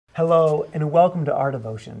Hello and welcome to Our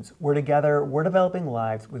Devotions. We're together, we're developing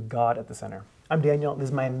lives with God at the center. I'm Daniel, this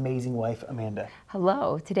is my amazing wife, Amanda.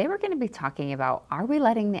 Hello, today we're going to be talking about, are we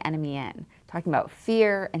letting the enemy in? Talking about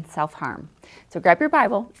fear and self-harm. So grab your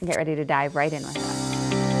Bible and get ready to dive right in with us.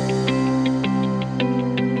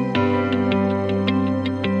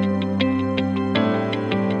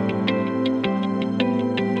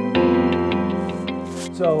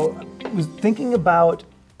 So I was thinking about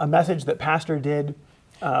a message that Pastor did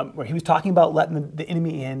where he was talking about letting the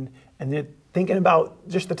enemy in, and then thinking about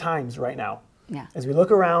just the times right now. Yeah. As we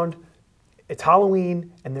look around, it's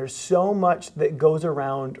Halloween, and there's so much that goes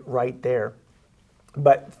around right there.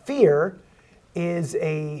 But fear is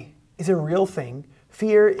a real thing.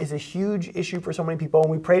 Fear is a huge issue for so many people,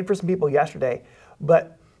 and we prayed for some people yesterday.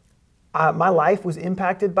 But my life was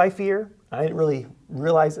impacted by fear. I didn't really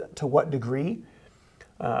realize to what degree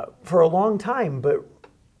for a long time, but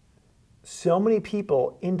so many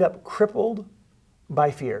people end up crippled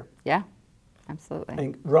by fear. Yeah, absolutely. I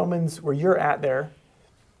think Romans, where you're at there,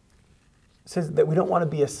 says that we don't want to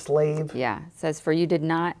be a slave. Yeah, it says, for you did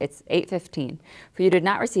not, it's 8:15, for you did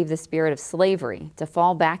not receive the spirit of slavery to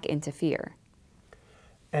fall back into fear.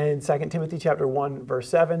 And 2 Timothy chapter 1, verse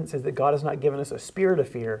 7 says that God has not given us a spirit of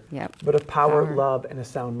fear, Yep. but of power, love, and a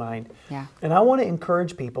sound mind. Yeah. And I want to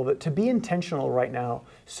encourage people that to be intentional right now.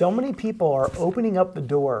 So many people are opening up the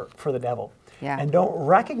door for the devil and don't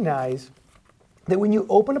recognize that when you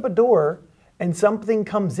open up a door and something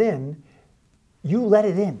comes in, you let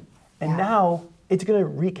it in. And now it's going to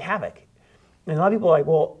wreak havoc. And a lot of people are like,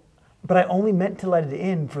 well, but I only meant to let it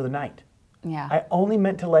in for the night. Yeah. I only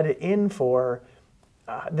meant to let it in for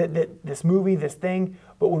this movie, this thing.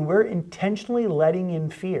 But when we're intentionally letting in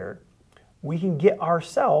fear, we can get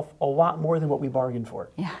ourselves a lot more than what we bargained for.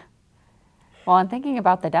 Yeah. Well, I'm thinking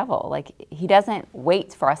about the devil. Like, he doesn't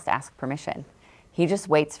wait for us to ask permission. He just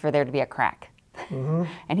waits for there to be a crack. Mm-hmm.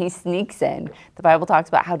 And he sneaks in. The Bible talks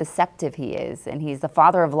about how deceptive he is, and he's the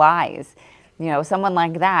father of lies. You know, someone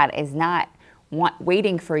like that is not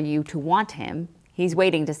waiting for you to want him. He's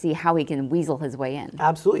waiting to see how he can weasel his way in.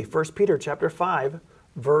 Absolutely. 1 Peter chapter 5,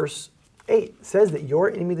 verse 8 says that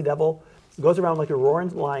your enemy, the devil, goes around like a roaring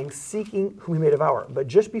lion, seeking whom he may devour. But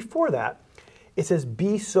just before that, it says,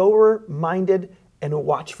 be sober-minded and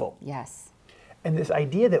watchful. Yes. And this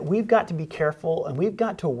idea that we've got to be careful and we've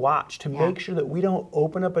got to watch to make sure that we don't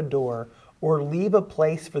open up a door or leave a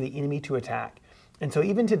place for the enemy to attack. And so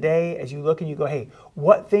even today, as you look and you go, hey,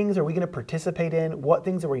 what things are we going to participate in? What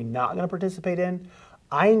things are we not going to participate in?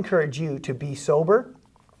 I encourage you to be sober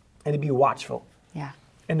and to be watchful. Yeah.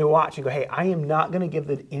 And to watch and go, hey, I am not going to give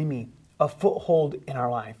the enemy a foothold in our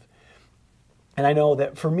life. And I know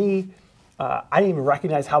that for me, I didn't even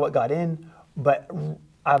recognize how it got in, but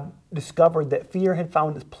I've discovered that fear had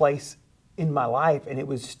found its place in my life, and it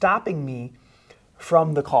was stopping me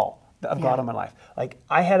from the call of God on my life. Like,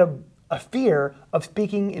 I had a fear of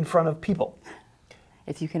speaking in front of people.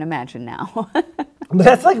 If you can imagine now. But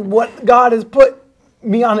that's like what God has put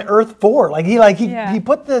me on earth for. Like he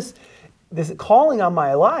put this calling on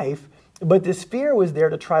my life, but this fear was there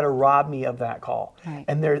to try to rob me of that call. Right.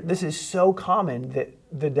 And this is so common that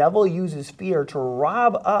the devil uses fear to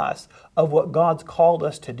rob us of what God's called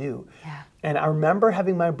us to do. Yeah. And I remember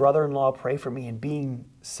having my brother-in-law pray for me and being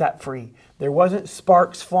set free. There wasn't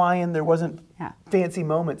sparks flying, there wasn't fancy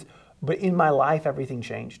moments, but in my life, everything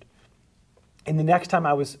changed. And the next time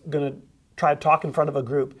I was going to try to talk in front of a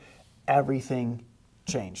group, everything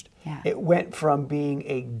changed. Yeah. It went from being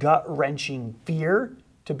a gut-wrenching fear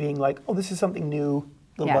to being like, oh, this is something new,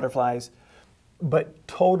 little butterflies, but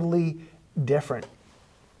totally different.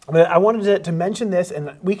 But I wanted to mention this,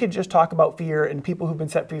 and we could just talk about fear and people who've been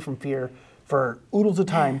set free from fear for oodles of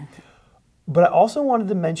time. But I also wanted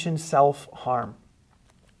to mention self-harm,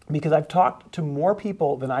 because I've talked to more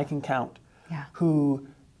people than I can count who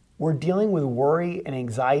were dealing with worry and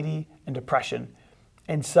anxiety and depression.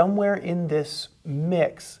 And somewhere in this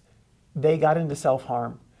mix, they got into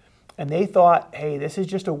self-harm. And they thought, hey, this is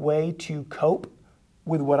just a way to cope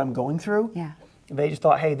with what I'm going through. Yeah. They just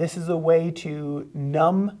thought, hey, this is a way to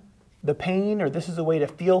numb the pain, or this is a way to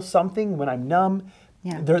feel something when I'm numb.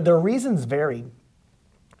 Yeah. Their reasons varied.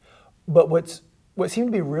 But what seemed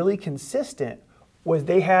to be really consistent was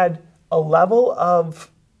they had a level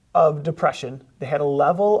of depression, they had a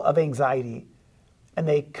level of anxiety, and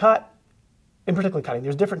they cut, in particular cutting.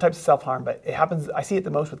 There's different types of self-harm, but it happens, I see it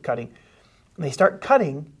the most with cutting. And they start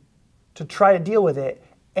cutting to try to deal with it,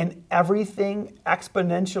 and everything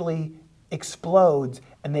exponentially explodes,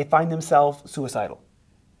 and they find themselves suicidal.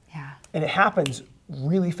 Yeah. And it happens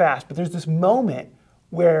really fast, but there's this moment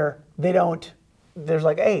where there's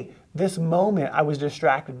like, hey, This moment, I was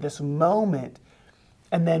distracted. This moment.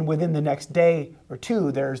 And then within the next day or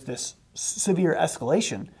two, there's this severe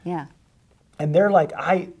escalation. Yeah. And they're like,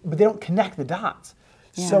 but they don't connect the dots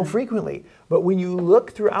so frequently. But when you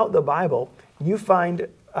look throughout the Bible, you find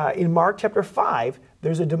in Mark chapter 5,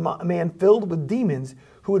 there's a man filled with demons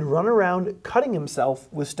who would run around cutting himself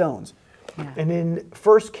with stones. Yeah. And in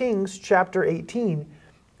 1 Kings chapter 18,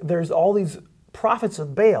 there's all these prophets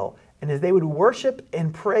of Baal. And as they would worship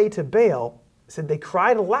and pray to Baal, it said they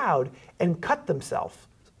cried aloud and cut themselves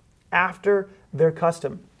after their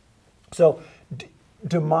custom. So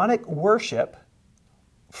demonic worship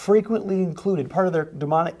frequently included, part of their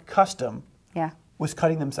demonic custom was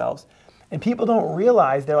cutting themselves. And people don't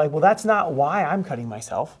realize, they're like, well, that's not why I'm cutting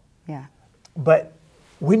myself. Yeah. But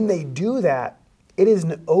when they do that, it is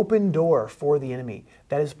an open door for the enemy.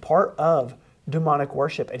 That is part of demonic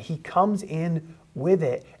worship. And he comes in with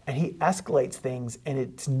it and he escalates things, and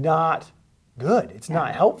it's not good. It's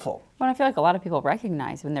not helpful. Well, I feel like a lot of people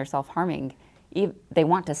recognize when they're self-harming, they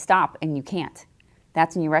want to stop and you can't.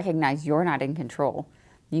 That's when you recognize you're not in control.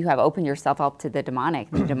 You have opened yourself up to the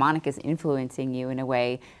demonic. The demonic is influencing you in a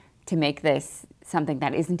way to make this something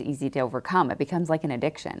that isn't easy to overcome. It becomes like an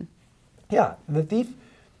addiction. Yeah, the thief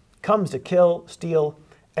comes to kill, steal,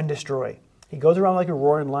 and destroy. He goes around like a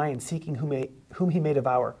roaring lion, seeking whom he may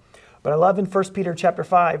devour. But I love in 1 Peter chapter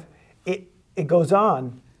 5, it goes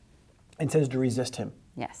on and says to resist him.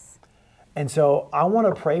 Yes. And so I want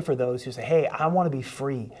to pray for those who say, hey, I want to be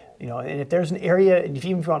free. And if there's an area, and if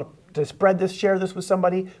you want to spread this, share this with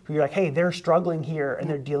somebody who you're like, hey, they're struggling here and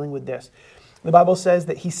they're dealing with this. The Bible says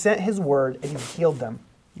that he sent his word and he healed them.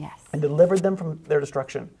 Yes. And delivered them from their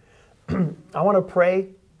destruction. I want to pray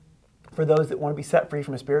for those that want to be set free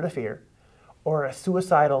from a spirit of fear or a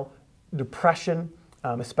suicidal depression,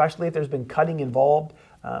 especially if there's been cutting involved.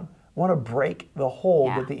 I want to break the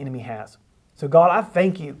hold that the enemy has. So God, I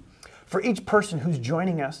thank you for each person who's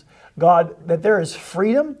joining us. God, that there is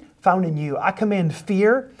freedom found in you. I command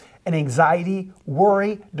fear and anxiety,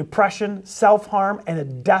 worry, depression, self-harm,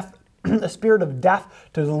 and a spirit of death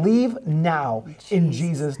to leave now in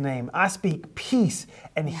Jesus' name. I speak peace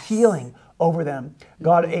and healing over them.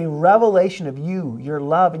 God, a revelation of you, your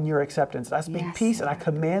love and your acceptance. I speak peace and I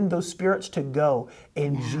command those spirits to go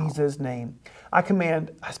in Jesus' name. I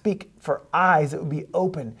speak for eyes that would be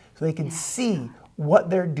open so they can see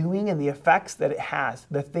what they're doing and the effects that it has,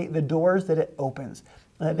 the doors that it opens,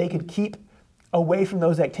 and that they could keep away from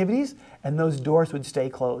those activities and those doors would stay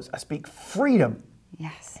closed. I speak freedom.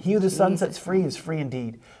 Yes. He who the Son sets free is free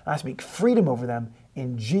indeed. And I speak freedom over them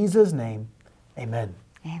in Jesus' name. Amen.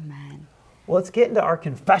 Amen. Well, let's get into our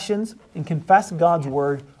confessions and confess God's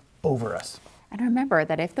word over us. And remember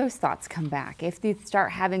that if those thoughts come back, if you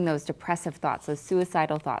start having those depressive thoughts, those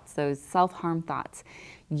suicidal thoughts, those self-harm thoughts,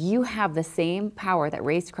 you have the same power that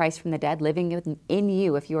raised Christ from the dead living in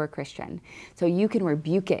you if you're a Christian. So you can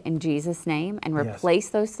rebuke it in Jesus' name and replace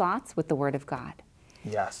those thoughts with the Word of God.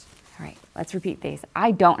 Yes. All right, let's repeat these. I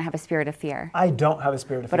don't have a spirit of fear. I don't have a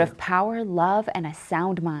spirit of fear. But of power, love, and a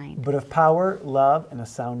sound mind. But of power, love, and a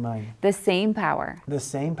sound mind. The same power. The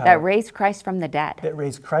same power. That raised Christ from the dead. That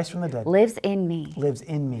raised Christ from the dead. Lives in me. Lives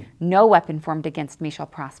in me. No weapon formed against me shall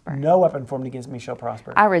prosper. No weapon formed against me shall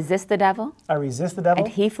prosper. I resist the devil. I resist the devil.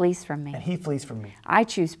 And he flees from me. And he flees from me. I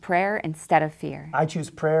choose prayer instead of fear. I choose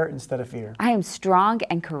prayer instead of fear. I am strong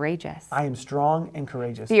and courageous. I am strong and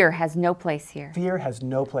courageous. Fear has no place here. Fear has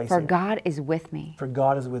no place here. For God is with me. For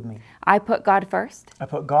God is with me. I put God first. I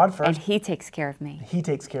put God first. And he takes care of me. He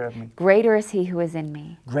takes care of me. Greater is he who is in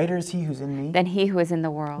me. Greater is he who's in me. Than he who is in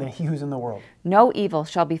the world. Than he who's in the world. No evil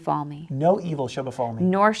shall befall me. No evil shall befall me.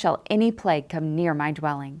 Nor shall any plague come near my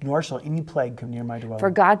dwelling. Nor shall any plague come near my dwelling.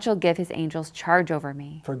 For God shall give his angels charge over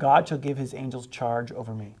me. For God shall give his angels charge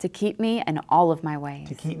over me. To keep me in all of my ways.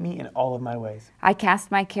 To keep me in all of my ways. I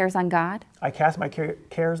cast my cares on God. I cast my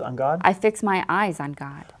cares on God. I fix my eyes on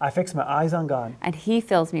God. I fix my eyes on God. And he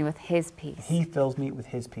fills me with his peace. He fills me with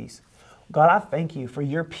his peace. God, I thank you for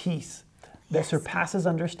your peace that surpasses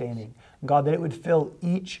understanding. God, that it would fill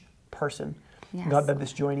each person. God, that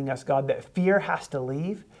is joining us. God, that fear has to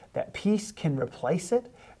leave, that peace can replace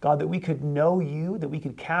it. God, that we could know you, that we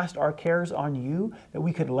could cast our cares on you, that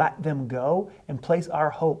we could let them go and place our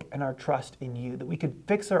hope and our trust in you, that we could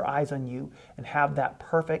fix our eyes on you and have that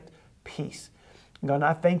perfect peace. God, and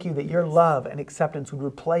I thank you that your love and acceptance would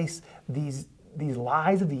replace these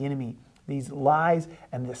lies of the enemy, these lies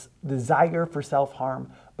and this desire for self-harm.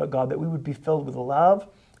 But God, that we would be filled with love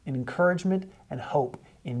and encouragement and hope.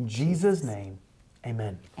 In Jesus' name,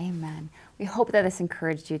 amen. Amen. We hope that this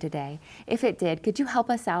encouraged you today. If it did, could you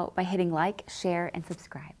help us out by hitting like, share, and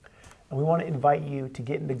subscribe? And we want to invite you to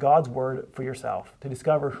get into God's Word for yourself, to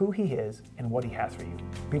discover who He is and what He has for you.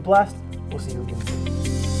 Be blessed. We'll see you again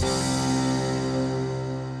soon.